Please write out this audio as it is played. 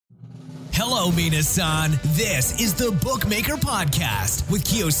Hello, Mina-san. This is the Bookmaker Podcast with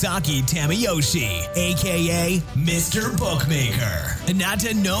Kiyosaki Tamayoshi, a.k.a. Mr. Bookmaker.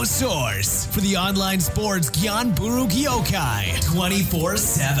 Anata no source for the online sports Gyan Buru Gyokai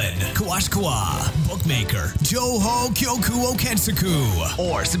 24/7. Kawashikawa, Bookmaker, Joho Kyoku o Kensaku.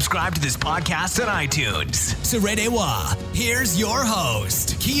 Or subscribe to this podcast on iTunes. Soredewa, here's your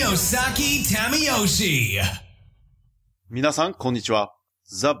host, Kiyosaki Tamayoshi. 皆さん、こんにちは。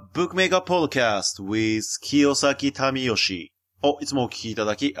The Bookmaker Podcast with 清崎民義をいつもお聞きいた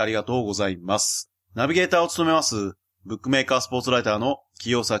だきありがとうございます。ナビゲーターを務めます、ブックメーカースポーツライターの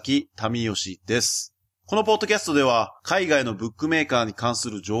清崎民義です。このポッドキャストでは、海外のブックメーカーに関す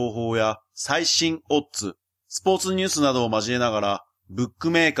る情報や最新オッズ、スポーツニュースなどを交えながら、ブッ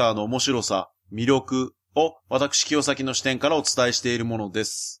クメーカーの面白さ、魅力を私清崎の視点からお伝えしているもので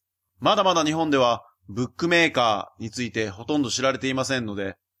す。まだまだ日本では、ブックメーカーについてほとんど知られていませんの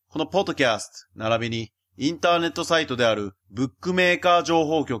で、このポッドキャスト並びにインターネットサイトであるブックメーカー情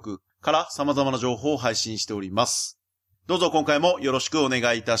報局から様々な情報を配信しております。どうぞ今回もよろしくお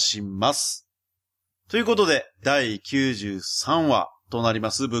願いいたします。ということで、第93話となり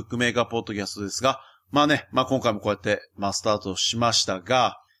ますブックメーカーポッドキャストですが、今回もこうやってスタートしました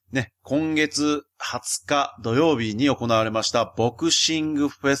が、今月20日土曜日に行われましたボクシング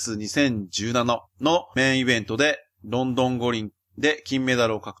フェス2017のメインイベントでロンドン五輪で金メダ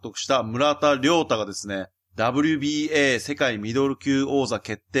ルを獲得した村田諒太がですね、WBA 世界ミドル級王座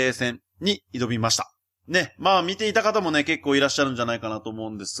決定戦に挑みました。見ていた方も結構いらっしゃるんじゃないかなと思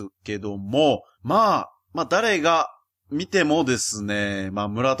うんですけども、誰が見てもですね、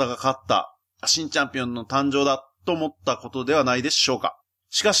村田が勝った新チャンピオンの誕生だと思ったことではないでしょうか。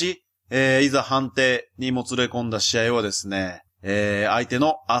しかし、いざ判定にもつれ込んだ試合はですね、相手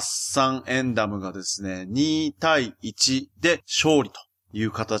のアッサン・エンダムがですね、2対1で勝利とい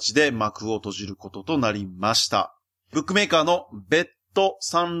う形で幕を閉じることとなりました。ブックメーカーのベット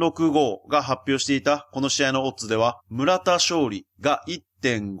365が発表していたこの試合のオッズでは、村田勝利が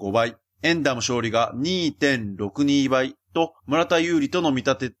 1.5 倍、エンダム勝利が 2.62 倍と村田有利との見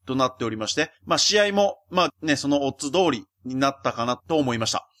立てとなっておりまして、試合もそのオッズ通りになったかなと思いま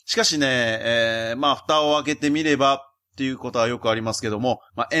した。しかし蓋を開けてみればっていうことはよくありますけども、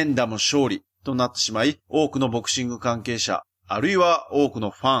エンダム勝利となってしまい、多くのボクシング関係者、あるいは多くの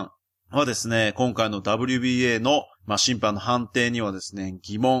ファンはですね、今回の WBA の審判の判定にはですね、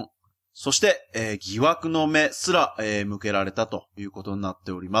疑問、そして、疑惑の目すら、向けられたということになっ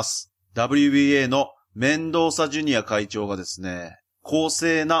ております。WBA のメンドーサジュニア会長がですね、公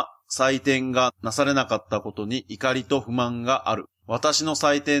正な採点がなされなかったことに怒りと不満がある。私の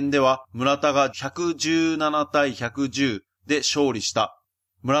採点では村田が117対110で勝利した。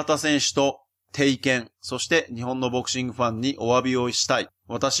村田選手と定見、そして日本のボクシングファンにお詫びをしたい。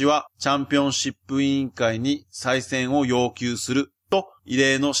私はチャンピオンシップ委員会に再選を要求すると異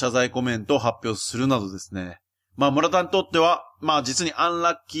例の謝罪コメントを発表するなどですね。村田にとっては実にアン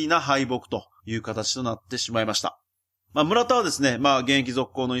ラッキーな敗北という形となってしまいました。村田はですね、現役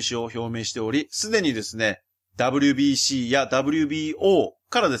続行の意思を表明しており、すでにですね、WBC や WBO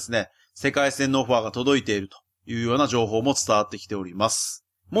からですね、世界戦のオファーが届いているというような情報も伝わってきております。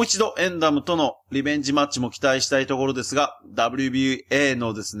もう一度エンダムとのリベンジマッチも期待したいところですが、WBA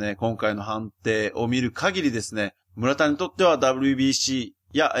のですね、今回の判定を見る限りですね、村田にとっては WBC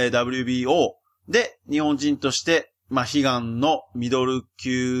や WBO で日本人として悲願のミドル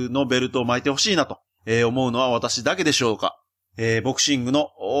級のベルトを巻いてほしいなと思うのは私だけでしょうか。ボクシングの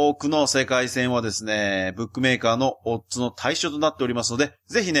多くの世界戦はですね、ブックメーカーのオッズの対象となっておりますので、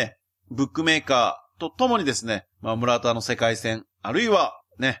ぜひね、ブックメーカーとともにですね、村田の世界戦、あるいは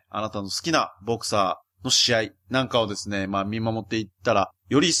ね、あなたの好きなボクサーの試合なんかをですね、見守っていったら、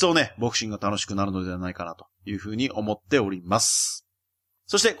より一層ね、ボクシングが楽しくなるのではないかなというふうに思っております。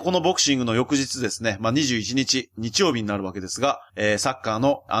そして、このボクシングの翌日ですね、21日、日曜日になるわけですが、サッカー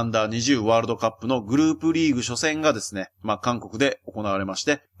のアンダー20ワールドカップのグループリーグ初戦がですね、韓国で行われまし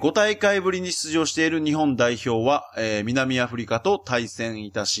て、5大会ぶりに出場している日本代表は、南アフリカと対戦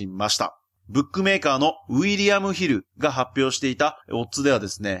いたしました。ブックメーカーのウィリアムヒルが発表していたオッズではで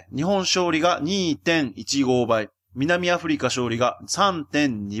すね、日本勝利が 2.15 倍、南アフリカ勝利が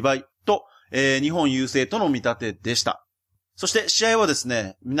 3.2 倍と、日本優勢との見立てでした。そして試合はです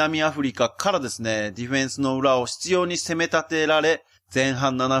ね、南アフリカからですね、ディフェンスの裏を執拗に攻め立てられ、前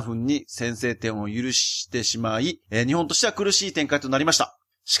半7分に先制点を許してしまい、日本としては苦しい展開となりました。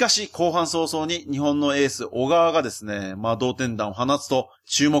しかし後半早々に日本のエース小川がですね、同点弾を放つと、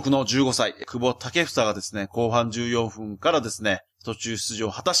注目の15歳、久保建英がですね、後半14分からですね、途中出場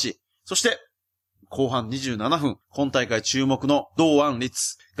を果たし、そして後半27分、今大会注目の堂安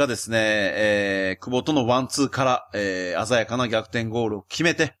律がですね、久保とのワンツーから、鮮やかな逆転ゴールを決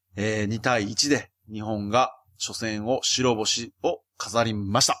めて、2対1で日本が初戦を白星を飾り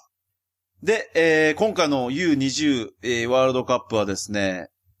ました。で、今回の U20、ワールドカップはですね、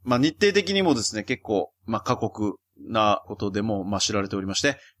日程的にもですね、結構、過酷なことでも、知られておりまし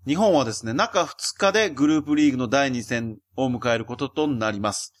て、日本はですね、中2日でグループリーグの第2戦を迎えることとなり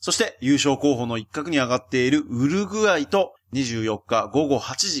ます。そして優勝候補の一角に上がっているウルグアイと24日午後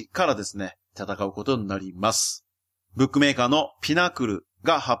8時からですね、戦うことになります。ブックメーカーのピナクル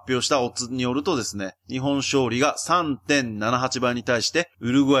が発表したオッズによるとですね、日本勝利が 3.78 倍に対して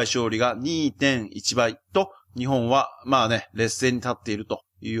ウルグアイ勝利が 2.1 倍と、日本は劣勢に立っていると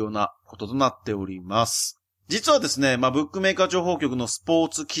いうようなこととなっております。実はですね、ブックメーカー情報局のスポー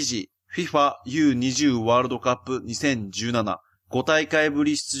ツ記事、FIFA U20 ワールドカップ2017、5大会ぶ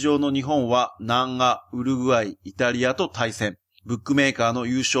り出場の日本は南ア、ウルグアイ、イタリアと対戦。ブックメーカーの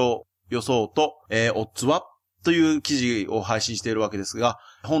優勝予想と、オッズはという記事を配信しているわけですが、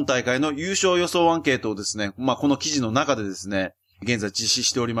本大会の優勝予想アンケートをですね、この記事の中でですね、現在実施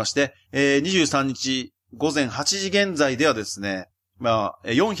しておりまして、23日午前8時現在ではですね、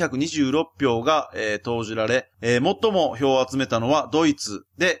426票が、投じられ、最も票を集めたのはドイツ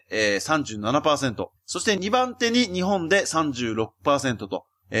で、37%、そして2番手に日本で 36% と、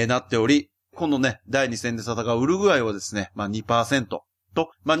なっており、今度ね、第2戦で戦うウルグアイはですね、2% と、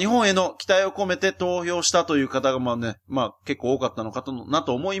日本への期待を込めて投票したという方が結構多かったのかな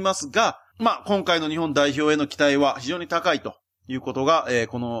と思いますが、今回の日本代表への期待は非常に高いということが、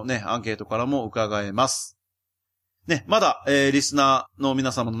このね、アンケートからも伺えます。ね、まだ、リスナーの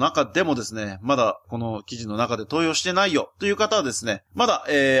皆様の中でもですね、まだこの記事の中で投票してないよという方はですね、まだ、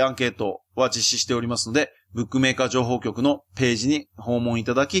アンケートは実施しておりますので、ブックメーカー情報局のページに訪問い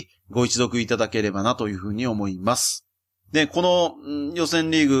ただき、ご一読いただければなというふうに思います。で、この予選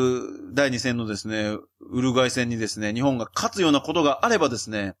リーグ第2戦のですね、ウルグアイ戦にですね、日本が勝つようなことがあればで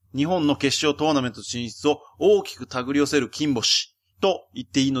すね、日本の決勝トーナメント進出を大きく手繰り寄せる金星と言っ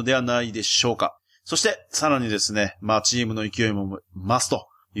ていいのではないでしょうか。そして、さらにですね、チームの勢いも増すと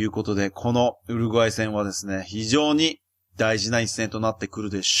いうことで、このウルグアイ戦はですね、非常に大事な一戦となってく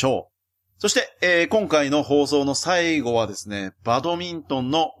るでしょう。そして、今回の放送の最後はですね、バドミントン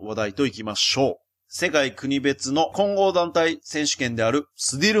の話題といきましょう。世界国別の混合団体選手権である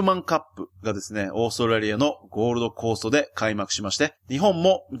スディルマンカップがですね、オーストラリアのゴールドコーストで開幕しまして、日本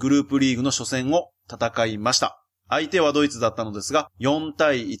もグループリーグの初戦を戦いました。相手はドイツだったのですが、4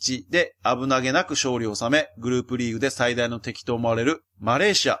対1で危なげなく勝利を収め、グループリーグで最大の敵と思われるマ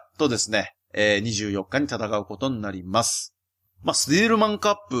レーシアとですね、24日に戦うことになります。スディルマン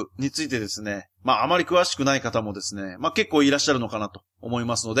カップについてですね、あまり詳しくない方もですね、結構いらっしゃるのかなと思い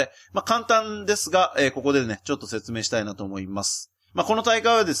ますので、簡単ですが、ここでね、ちょっと説明したいなと思います。この大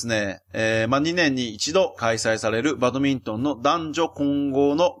会はですね、2年に一度開催されるバドミントンの男女混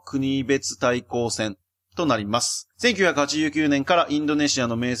合の国別対抗戦となります。1989年からインドネシア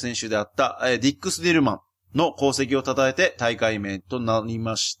の名選手であったディック・スディルマンの功績を称えて大会名となり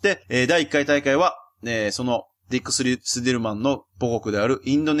まして、第1回大会は、そのディック・スディルマンの母国である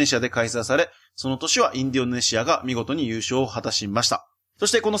インドネシアで開催され、その年はインドネシアが見事に優勝を果たしました。そ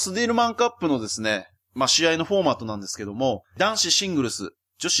してこのスディルマンカップのですね、試合のフォーマットなんですけども、男子シングルス、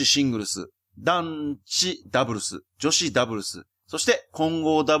女子シングルス、男子ダブルス、女子ダブルス、そして混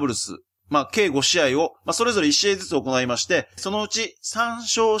合ダブルス、計5試合を、それぞれ1試合ずつ行いまして、そのうち3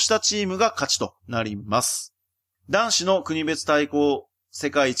勝したチームが勝ちとなります。男子の国別対抗世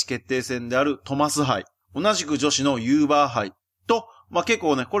界一決定戦であるトマス杯、同じく女子のユーバー杯と、結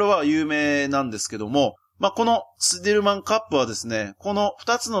構ね、これは有名なんですけども、このスディルマンカップはですね、この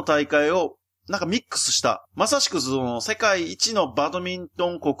2つの大会をミックスした、まさしくその世界一のバドミント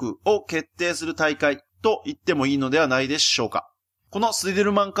ン国を決定する大会と言ってもいいのではないでしょうか。このスディ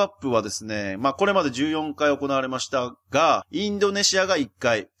ルマンカップはですね、これまで14回行われましたが、インドネシアが1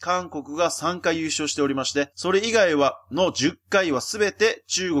回、韓国が3回優勝しておりまして、それ以外の10回はすべて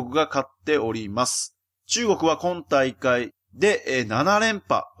中国が勝っております。中国は今大会で7連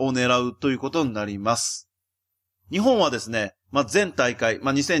覇を狙うということになります。日本はですね、前大会、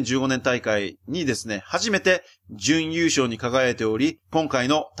2015年大会にですね、初めて準優勝に輝いており、今回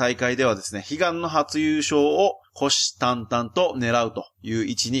の大会ではですね、悲願の初優勝を虎視眈々と狙うという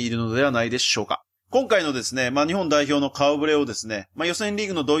位置にいるのではないでしょうか。今回のですね、日本代表の顔ぶれをですね、予選リー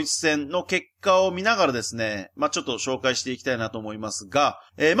グのドイツ戦の結果を見ながらですね、ちょっと紹介していきたいなと思いますが、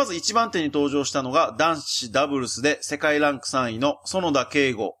まず1番手に登場したのが男子ダブルスで世界ランク3位の園田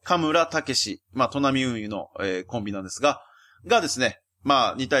圭吾、嘉村武史、戸波運輸の、コンビなんですがですね、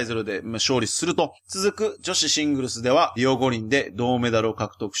2対0で勝利すると、続く女子シングルスでは、リオ五輪で銅メダルを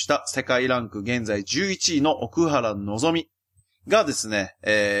獲得した世界ランク現在11位の奥原希望がですね、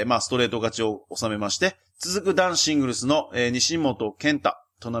ストレート勝ちを収めまして、続く男子シングルスの、西本健太、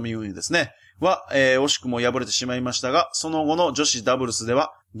トナミウニですね、は、惜しくも敗れてしまいましたが、その後の女子ダブルスで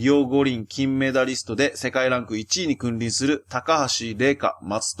は、リオ五輪金メダリストで世界ランク1位に君臨する高橋玲香、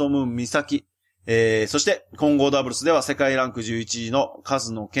松友美佐紀、そして混合ダブルスでは世界ランク11位の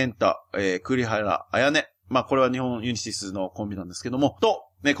数野健太、栗原彩音、これは日本ユニティスのコンビなんですけども、と、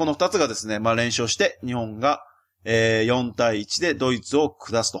この2つがですね、連勝して日本が、4対1でドイツを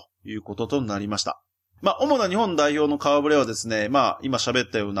下すということとなりました。主な日本代表の顔ぶれはですね、今喋っ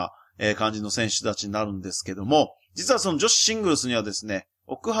たような感じの選手たちになるんですけども、実はその女子シングルスにはですね、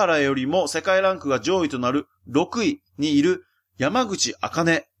奥原よりも世界ランクが上位となる6位にいる山口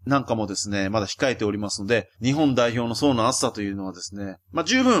茜なんかもですね、まだ控えておりますので、日本代表の層の厚さというのはですね、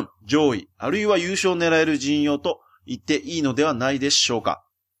十分上位、あるいは優勝を狙える陣容と言っていいのではないでしょうか。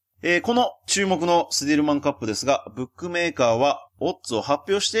この注目のスディルマンカップですが、ブックメーカーはオッズを発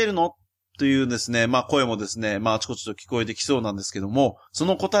表しているのというですね、声もですね、あちこちと聞こえてきそうなんですけども、そ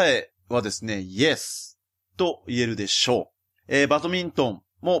の答えはですね、Yes と言えるでしょう。バドミントン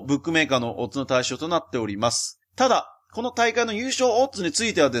もブックメーカーのオッズの対象となっております。ただ、この大会の優勝オッズにつ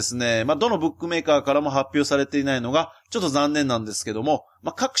いてはですね、どのブックメーカーからも発表されていないのがちょっと残念なんですけども、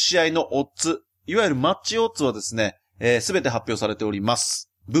各試合のオッズ、いわゆるマッチオッズはですね、すべて発表されております。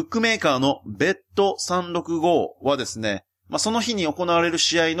ブックメーカーのベット365はですね、その日に行われる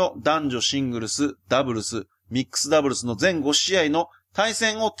試合の男女シングルス、ダブルス、ミックスダブルスの全5試合の対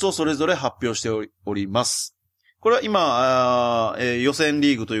戦オッズをそれぞれ発表しております。これは今、予選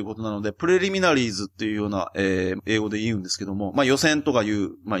リーグということなので、プレリミナリーズっていうような、英語で言うんですけども、予選とかい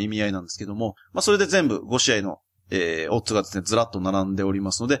う、意味合いなんですけども、それで全部5試合の、オッズがですね、ずらっと並んでおり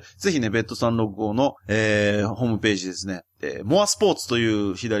ますので、ぜひね、ベッド365の、ホームページですね、モアスポーツとい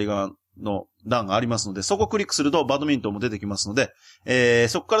う左側の欄がありますので、そこをクリックするとバドミントンも出てきますので、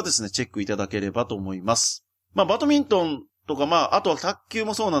そこからですね、チェックいただければと思います。バドミントンとか、あとは卓球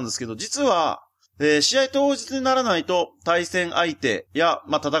もそうなんですけど、実は、試合当日にならないと対戦相手や、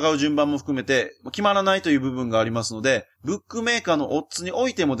戦う順番も含めて決まらないという部分がありますので、ブックメーカーのオッズにお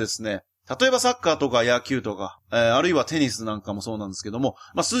いてもですね、例えばサッカーとか野球とか、あるいはテニスなんかもそうなんですけども、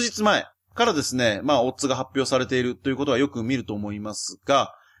数日前からですね、オッズが発表されているということはよく見ると思います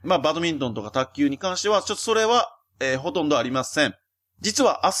が、バドミントンとか卓球に関しては、ちょっとそれは、ほとんどありません。実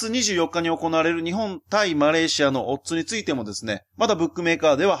は明日24日に行われる日本対マレーシアのオッズについてもですね、まだブックメー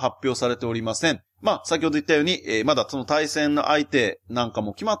カーでは発表されておりません。先ほど言ったように、まだその対戦の相手なんか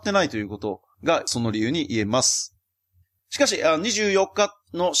も決まってないということがその理由に言えます。しかし、24日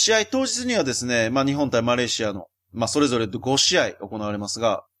の試合当日にはですね、日本対マレーシアの、それぞれ5試合行われます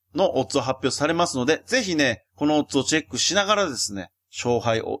が、のオッズを発表されますので、ぜひね、このオッズをチェックしながらですね、勝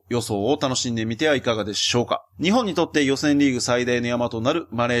敗予想を楽しんでみてはいかがでしょうか。日本にとって予選リーグ最大の山となる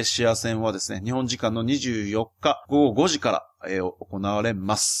マレーシア戦はですね、日本時間の24日午後5時から、行われ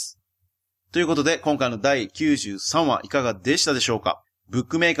ます。ということで、今回の第93話いかがでしたでしょうか。ブッ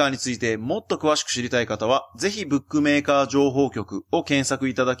クメーカーについてもっと詳しく知りたい方は、ぜひブックメーカー情報局を検索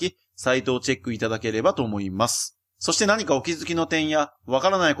いただき、サイトをチェックいただければと思います。そして何かお気づきの点や、わ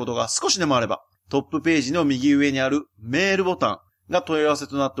からないことが少しでもあれば、トップページの右上にあるメールボタンが問い合わせ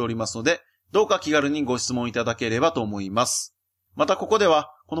となっておりますので、どうか気軽にご質問いただければと思います。またここでは、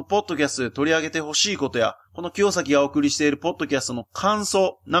このポッドキャストで取り上げてほしいことや、この清崎がお送りしているポッドキャストの感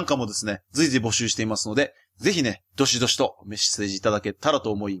想なんかもですね、随時募集していますので、ぜひね、どしどしとメッセージいただけたら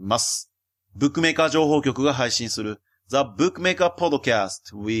と思います。ブックメーカー情報局が配信する The Bookmaker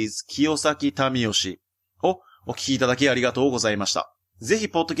Podcast with 清崎民義をお聞きいただきありがとうございました。ぜひ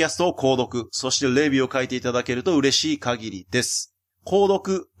ポッドキャストを購読、そしてレビューを書いていただけると嬉しい限りです。購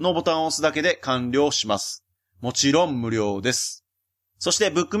読のボタンを押すだけで完了します。もちろん無料です。そして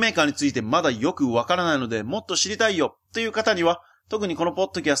ブックメーカーについてまだよくわからないのでもっと知りたいよという方には、特にこのポッ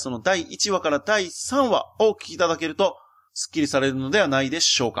ドキャストの第1話から第3話をお聞きいただけるとスッキリされるのではないで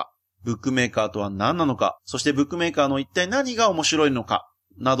しょうか。ブックメーカーとは何なのか、そしてブックメーカーの一体何が面白いのか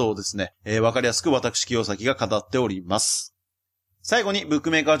などをですね、わかりやすく私清崎が語っております。最後にブッ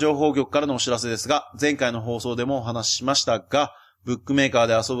クメーカー情報局からのお知らせですが、前回の放送でもお話ししましたが、ブックメーカー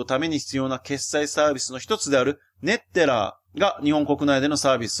で遊ぶために必要な決済サービスの一つであるネッテラーが日本国内での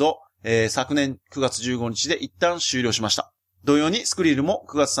サービスを、昨年9月15日で一旦終了しました。同様にスクリルも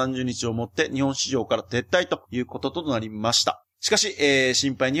9月30日をもって日本市場から撤退ということとなりました。しかし、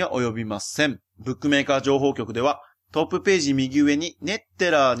心配には及びません。ブックメーカー情報局ではトップページ右上にネッ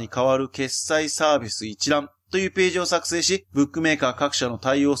テラーに代わる決済サービス一覧というページを作成し、ブックメーカー各社の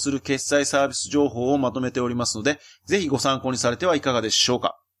対応する決済サービス情報をまとめておりますので、ぜひご参考にされてはいかがでしょう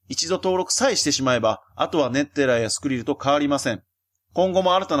か。一度登録さえしてしまえば、あとはネッテラーやスクリルと変わりません。今後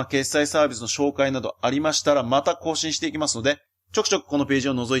も新たな決済サービスの紹介などありましたらまた更新していきますので、ちょくちょくこのページ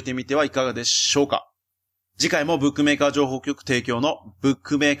を覗いてみてはいかがでしょうか。次回もブックメーカー情報局提供のブッ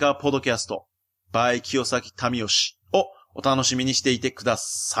クメーカーポッドキャスト by 清崎民義をお楽しみにしていてくだ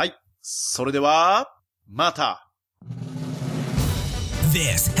さい。それでは、また。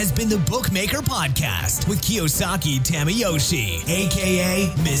This has been the Bookmaker Podcast with Kiyosaki Tamayoshi, aka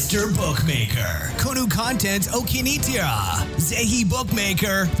Mr. Bookmaker. Kono content o Neteller. Zehi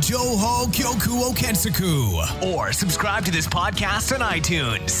Bookmaker, Joho Kyoku o Kensaku. Or subscribe to this podcast on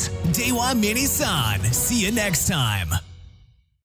iTunes. Dewa Mini-san. See you next time.